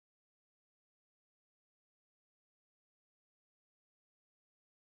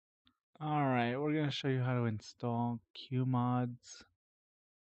Alright, we're going to show you how to install Qmods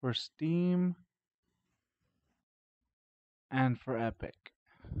for Steam and for Epic.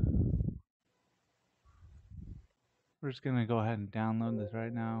 We're just going to go ahead and download this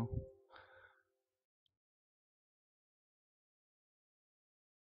right now.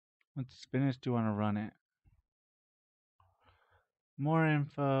 Once it's finished, you want to run it. More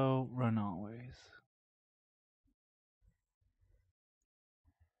info, run always.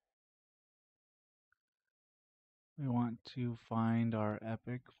 We want to find our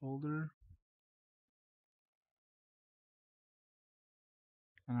Epic folder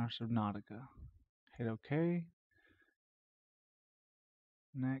and our Subnautica. Hit OK.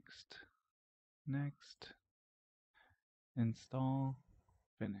 Next. Next. Install.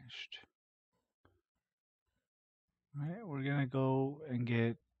 Finished. Alright, we're going to go and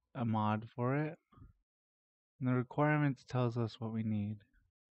get a mod for it. And the requirements tells us what we need.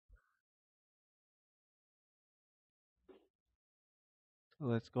 So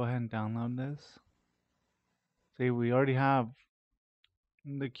let's go ahead and download this. See, we already have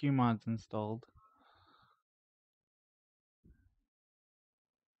the Qmods installed.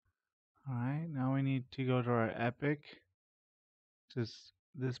 Alright, now we need to go to our Epic. Just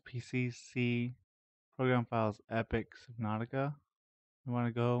this PC C program files Epic Subnautica. We want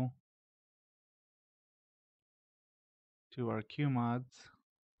to go to our Qmods,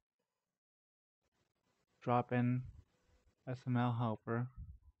 drop in SML helper,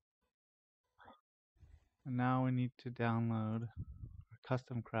 and now we need to download our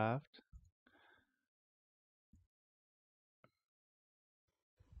custom craft.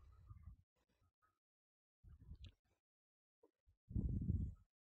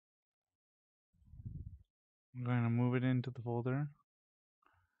 I'm going to move it into the folder.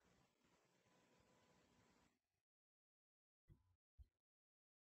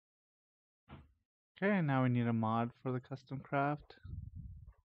 Okay, now we need a mod for the custom craft.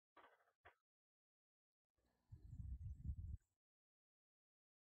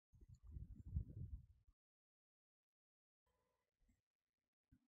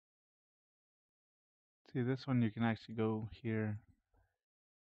 See, this one you can actually go here,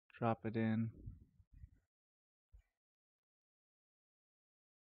 drop it in.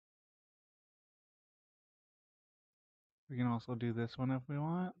 We can also do this one if we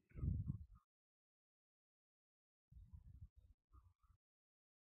want.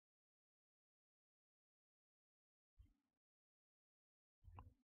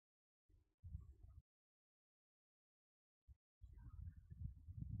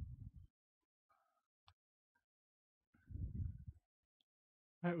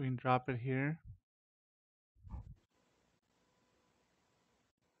 Alright, we can drop it here.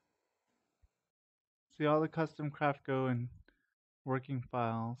 See, all the custom craft go in working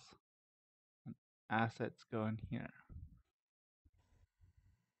files, and assets go in here.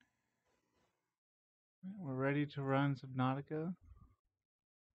 We're ready to run Subnautica.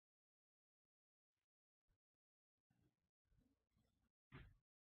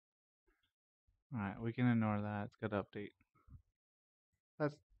 Alright, we can ignore that. It's got to update.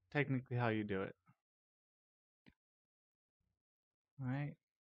 That's technically how you do it. Alright,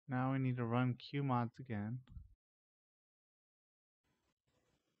 now we need to run Qmods again.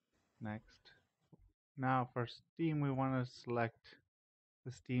 Next. Now for Steam, we want to select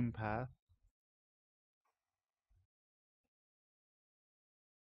the Steam path.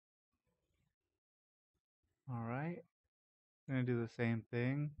 Alright, gonna do the same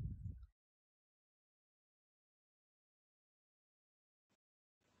thing.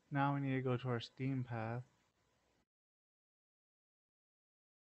 Now we need to go to our Steam path.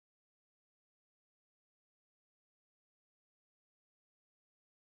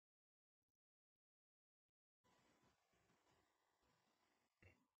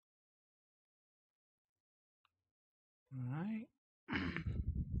 Alright. I'm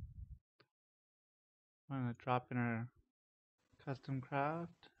going to drop in our custom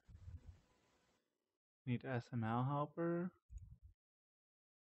craft. Need SML helper.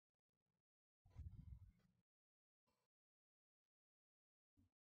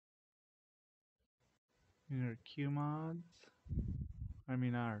 Need our Qmods. I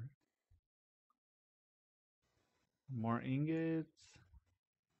mean our more ingots.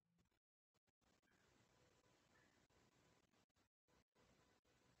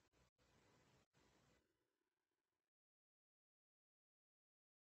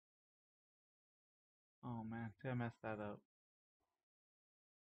 Oh man, see I messed that up.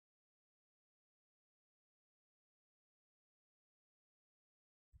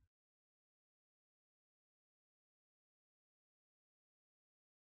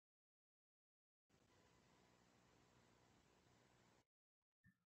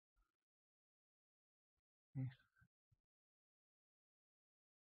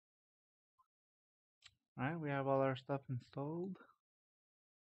 Alright, we have all our stuff installed.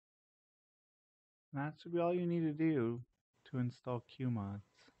 And that should be all you need to do to install Qmods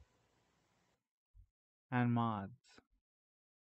and mods.